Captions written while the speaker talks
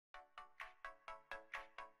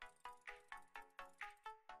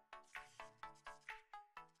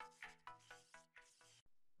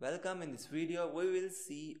Welcome. In this video, we will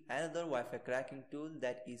see another Wi-Fi cracking tool,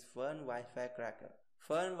 that is Fern Wi-Fi Cracker.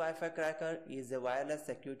 Fern Wi-Fi Cracker is a wireless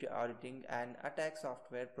security auditing and attack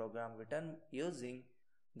software program written using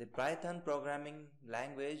the Python programming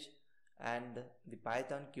language and the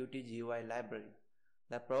Python Qt GUI library.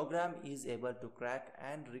 The program is able to crack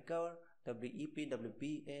and recover WEP,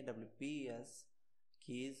 WPA, WPS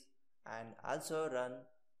keys and also run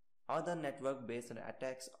other network-based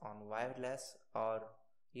attacks on wireless or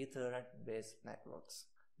Ethernet-based networks.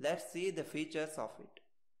 Let's see the features of it.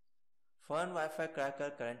 Fern Wi-Fi Cracker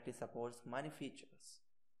currently supports many features: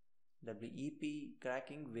 WEP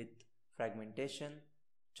cracking with fragmentation,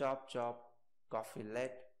 chop, coffee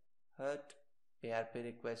let, hurt, ARP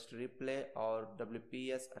request replay or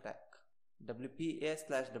WPS attack,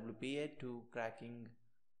 WPA/WPA2 cracking,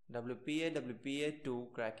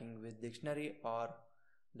 WPA/WPA2 cracking with dictionary or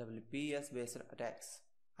WPS based attacks,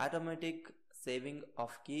 automatic saving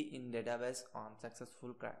of key in database on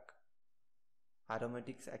successful crack,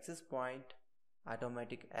 automatic access point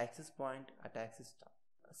attack system,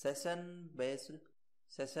 session based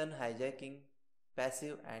session hijacking,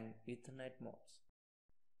 passive and Ethernet modes,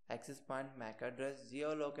 access point MAC address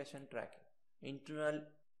geolocation tracking, internal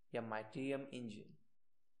MITM engine,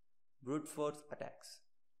 brute force attacks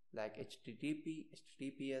like HTTP,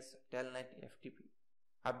 HTTPS, Telnet, FTP,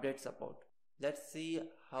 update support. Let's see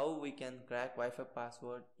how we can crack Wi-Fi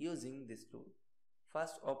password using this tool.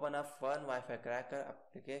 First, open up Fern Wi-Fi Cracker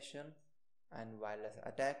application and wireless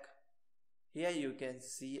attack. Here you can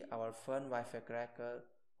see our Fern Wi-Fi Cracker,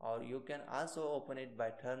 or you can also open it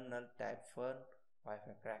by terminal. Type Fern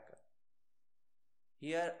Wi-Fi Cracker.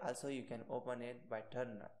 Here also you can open it by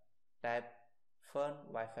terminal. Type Fern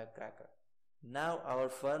Wi-Fi Cracker. Now our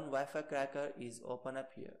Fern Wi-Fi Cracker is open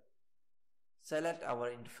up here. Select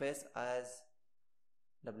our interface as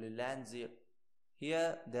WLAN 0.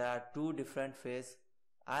 Here there are two different phases.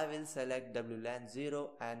 I will select WLAN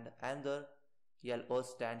 0 and another LO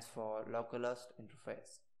stands for localhost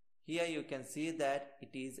interface. Here you can see that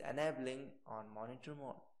it is enabling on monitor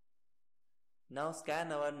mode. Now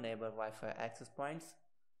scan our neighbor Wi-Fi access points.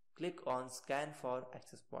 Click on scan for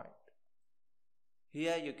access point.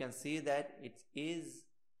 Here you can see that it is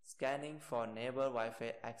scanning for neighbor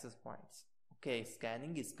Wi-Fi access points. Okay,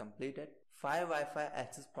 scanning is completed. 5 Wi-Fi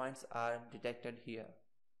access points are detected here.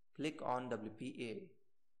 Click on WPA.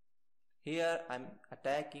 Here I am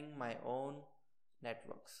attacking my own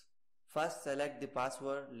networks. First, select the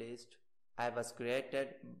password list I was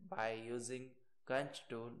created by using Crunch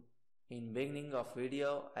tool. In beginning of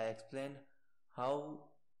video, I explained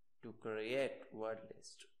how to create word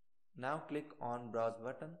list. Now click on browse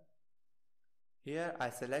button. Here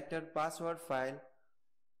I selected password file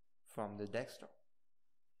from the desktop.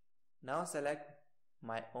 Now select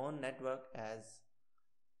my own network as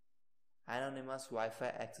anonymous Wi-Fi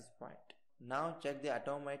access point. Now check the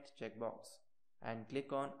automate checkbox and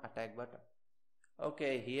click on attack button.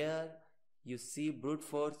 Okay, here you see brute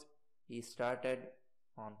force is started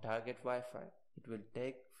on target Wi-Fi. It will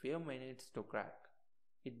take few minutes to crack.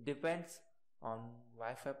 It depends on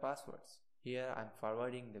Wi-Fi passwords. Here I am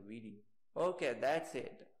forwarding the video. Okay, that's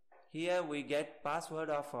it. Here we get password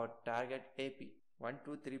of our target AP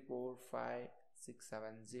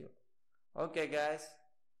 1234567. Okay guys,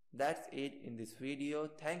 that's it in this video.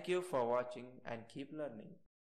 Thank you for watching and keep learning.